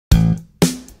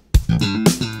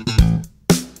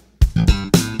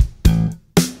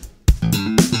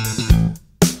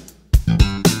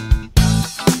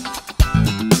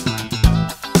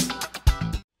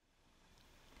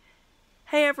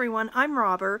everyone, I'm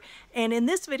Robert, and in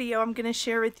this video I'm going to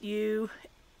share with you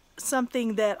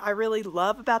something that I really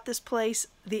love about this place,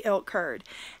 the elk herd.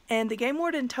 And the game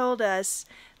warden told us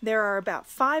there are about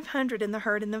 500 in the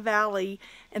herd in the valley,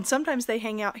 and sometimes they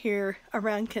hang out here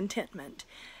around Contentment.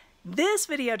 This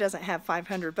video doesn't have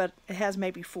 500, but it has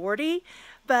maybe 40,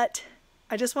 but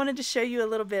I just wanted to show you a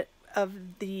little bit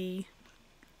of the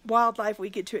wildlife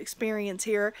we get to experience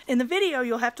here. In the video,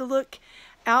 you'll have to look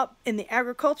out in the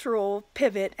agricultural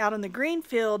pivot out in the green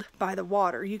field by the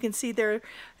water. You can see their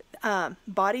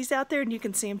bodies out there, and you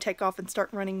can see them take off and start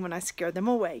running when I scare them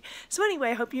away. So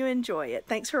anyway, I hope you enjoy it.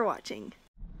 Thanks for watching.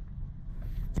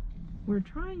 We're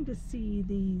trying to see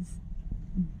these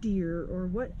deer or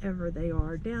whatever they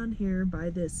are down here by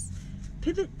this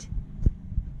pivot,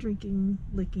 drinking,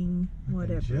 licking,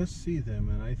 whatever. I just see them,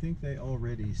 and I think they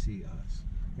already see us.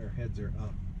 Their heads are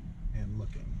up and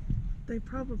looking. They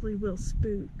probably will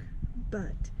spook,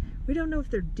 but we don't know if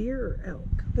they're deer or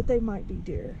elk, but they might be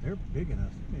deer. They're big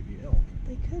enough, they may be elk.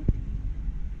 They could be.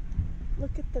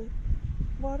 Look at the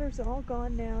water's all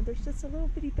gone now. There's just a little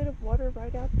bitty bit of water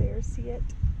right out there. See it?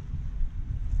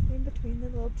 In between the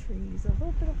little trees. A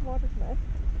little bit of water left.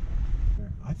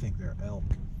 I think they're elk.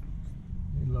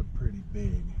 They look pretty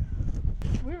big.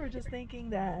 We were just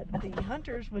thinking that the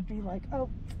hunters would be like, oh,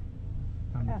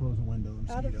 time to close the window.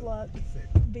 Out of luck,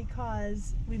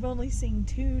 because we've only seen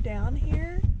 2 down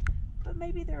here, but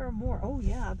maybe there are more. Oh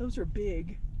yeah, those are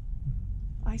big.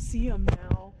 I see them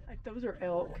now. Like, those are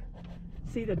elk.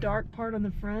 See the dark part on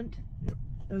the front? Yep.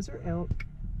 Those are elk.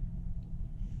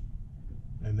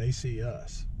 And they see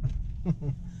us.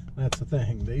 That's the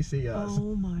thing. They see us.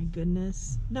 Oh my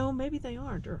goodness. No, maybe they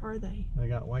aren't, or are they? They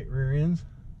got white rear ends?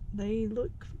 They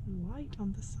look white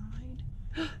on the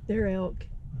side. They're elk.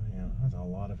 Oh, yeah, that's a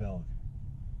lot of elk.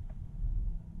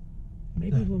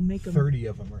 Maybe we'll make them 30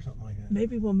 of them or something like that.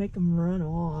 Maybe we'll make them run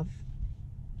off.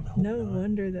 No not.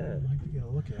 wonder the I'd like to get a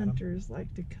look at hunters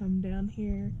like to come down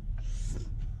here.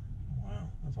 Wow,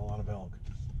 that's a lot of elk.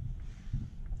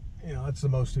 You know, that's the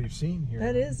most we've seen here.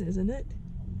 That is, isn't it?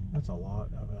 That's a lot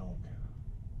of elk.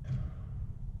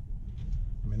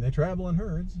 I mean, they travel in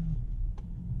herds.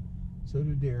 So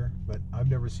do deer, but I've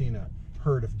never seen a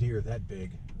herd of deer that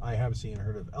big. I have seen a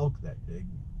herd of elk that big.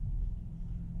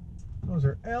 Those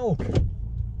are elk.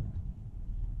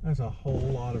 That's a whole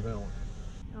lot of elk.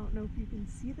 I don't know if you can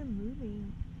see them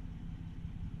moving.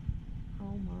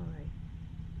 Oh my.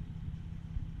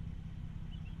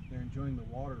 They're enjoying the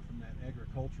water from that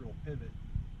agricultural pivot.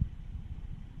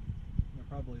 They're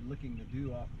probably licking the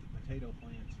dew off of the potato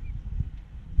plants.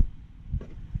 Yeah,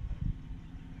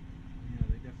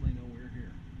 they definitely know we're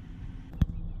here.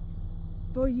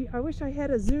 Boy, I wish I had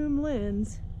a zoom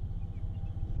lens.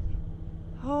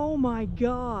 Oh my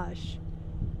gosh.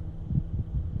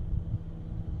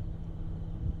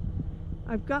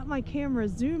 I've got my camera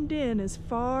zoomed in as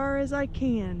far as I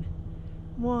can.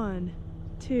 1,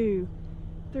 2,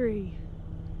 3,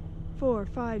 4,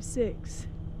 5, 6.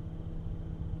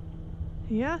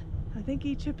 Yeah, I think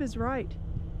each hip is right.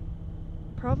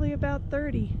 Probably about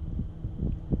 30.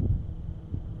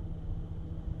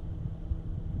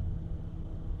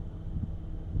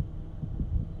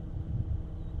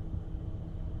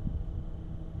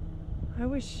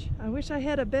 I wish I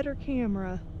had a better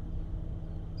camera.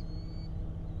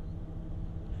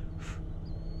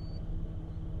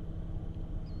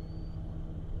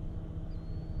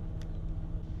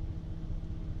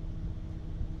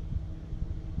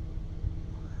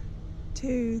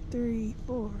 Two, three,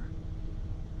 4.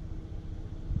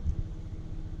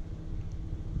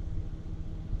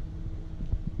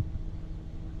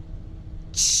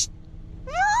 Shh.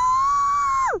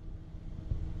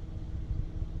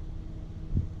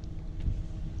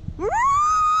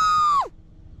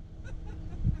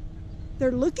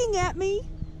 They're looking at me.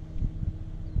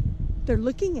 They're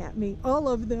looking at me, all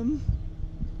of them.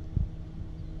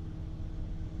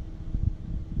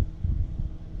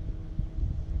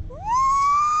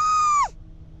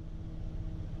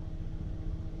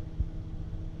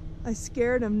 I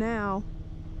scared them now.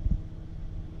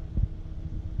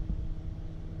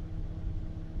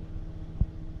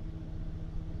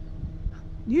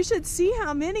 You should see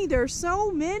how many. There's so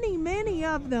many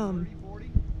of them. 30,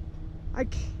 40? I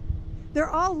can't. They're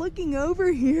all looking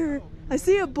over here. I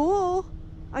see a bull,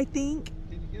 I think.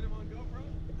 Can you get them on GoPro?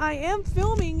 I am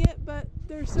filming it, but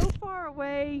they're so far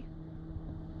away.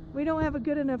 We don't have a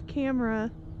good enough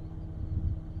camera.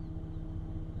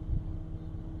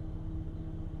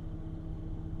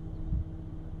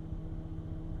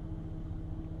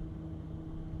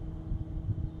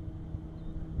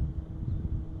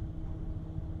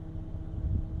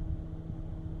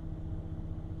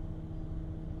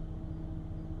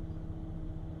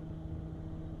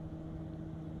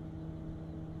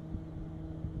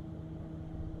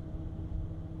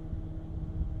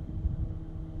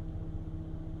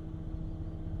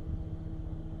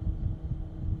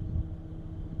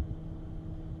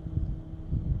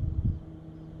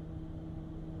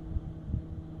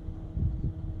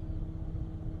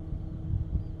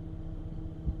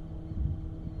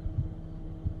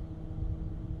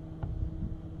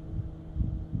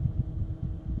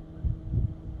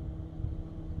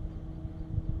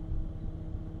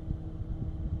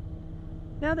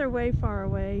 Now they're way far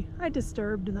away. I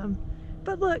disturbed them.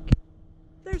 But look,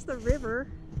 there's the river.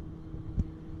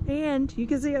 And you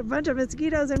can see a bunch of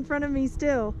mosquitoes in front of me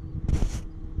still.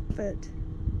 But,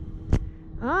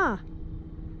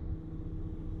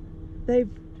 they've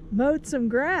mowed some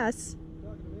grass.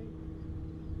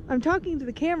 I'm talking to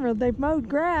the camera. They've mowed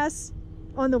grass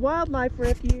on the wildlife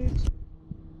refuge.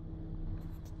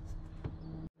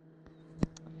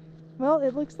 Well,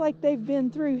 it looks like they've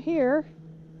been through here.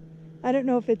 I don't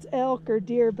know if it's elk or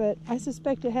deer, but I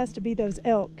suspect it has to be those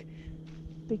elk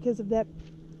because of that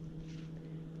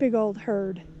big old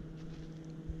herd.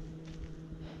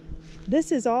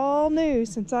 This is all new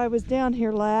since I was down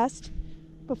here last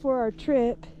before our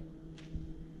trip.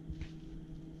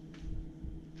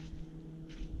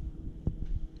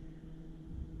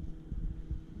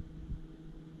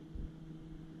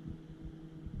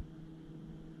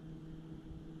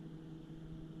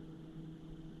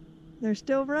 They're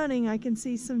still running. I can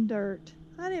see some dirt.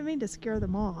 I didn't mean to scare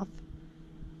them off.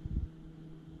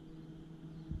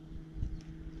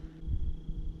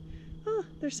 Oh,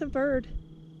 there's a bird.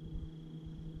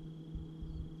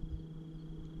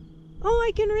 Oh,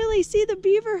 I can really see the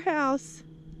beaver house.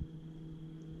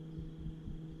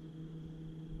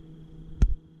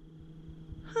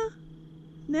 Huh.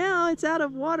 Now it's out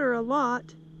of water a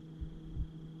lot.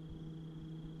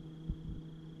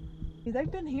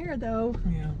 They've been here though.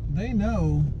 Yeah, they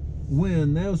know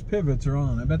when those pivots are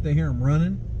on. I bet they hear them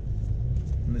running.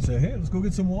 And they say, hey, let's go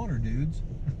get some water, dudes.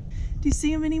 Do you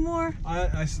see them anymore?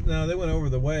 No, they went over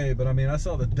the way, but I mean, I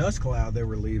saw the dust cloud they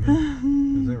were leaving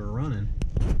because they were running.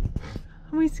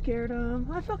 We scared them.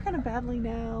 I feel kind of badly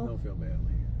now. Don't feel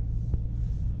badly.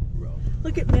 Well,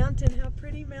 look at Mountain, how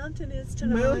pretty Mountain is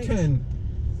tonight. Mountain!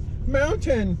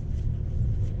 Mountain!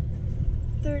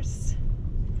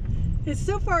 It's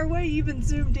so far away, even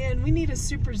zoomed in. We need a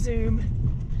super zoom.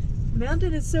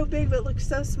 Mountain is so big, but looks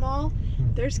so small.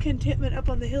 There's Contentment up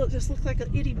on the hill. It just looks like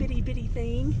an itty bitty bitty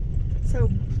thing. So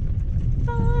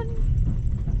fun.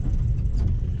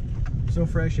 So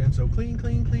fresh and so clean,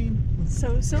 clean, clean.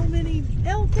 So many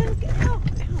elk.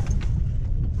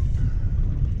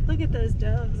 Look at those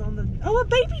doves on the. Oh, a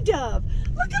baby dove!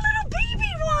 Look, a little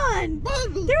baby one.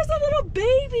 Baby. There's a little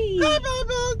baby. Hi,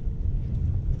 baby.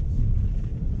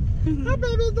 Hi,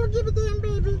 baby. Don't give it to him,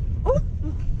 baby. Oh.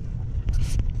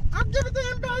 I'll give it to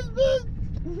him,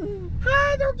 baby.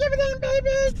 Hi, don't give it to him,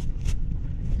 baby.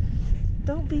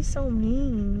 Don't be so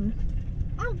mean.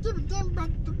 I'll give it to him,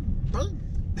 baby.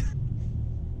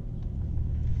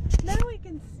 Now we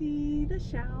can see the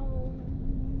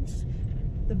showers,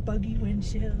 the buggy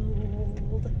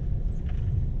windshield.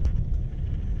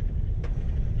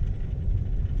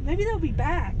 Maybe they'll be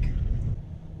back.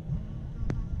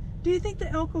 Do you think the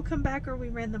elk will come back or we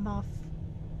ran them off?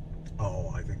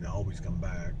 Oh, I think they always come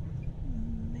back.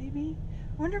 Maybe.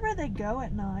 I wonder where they go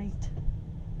at night.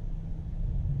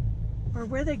 Or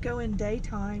where they go in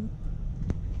daytime.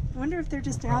 I wonder if they're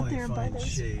just out there by those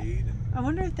shade. I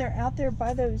wonder if they're out there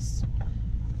by those,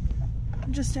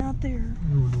 just out there.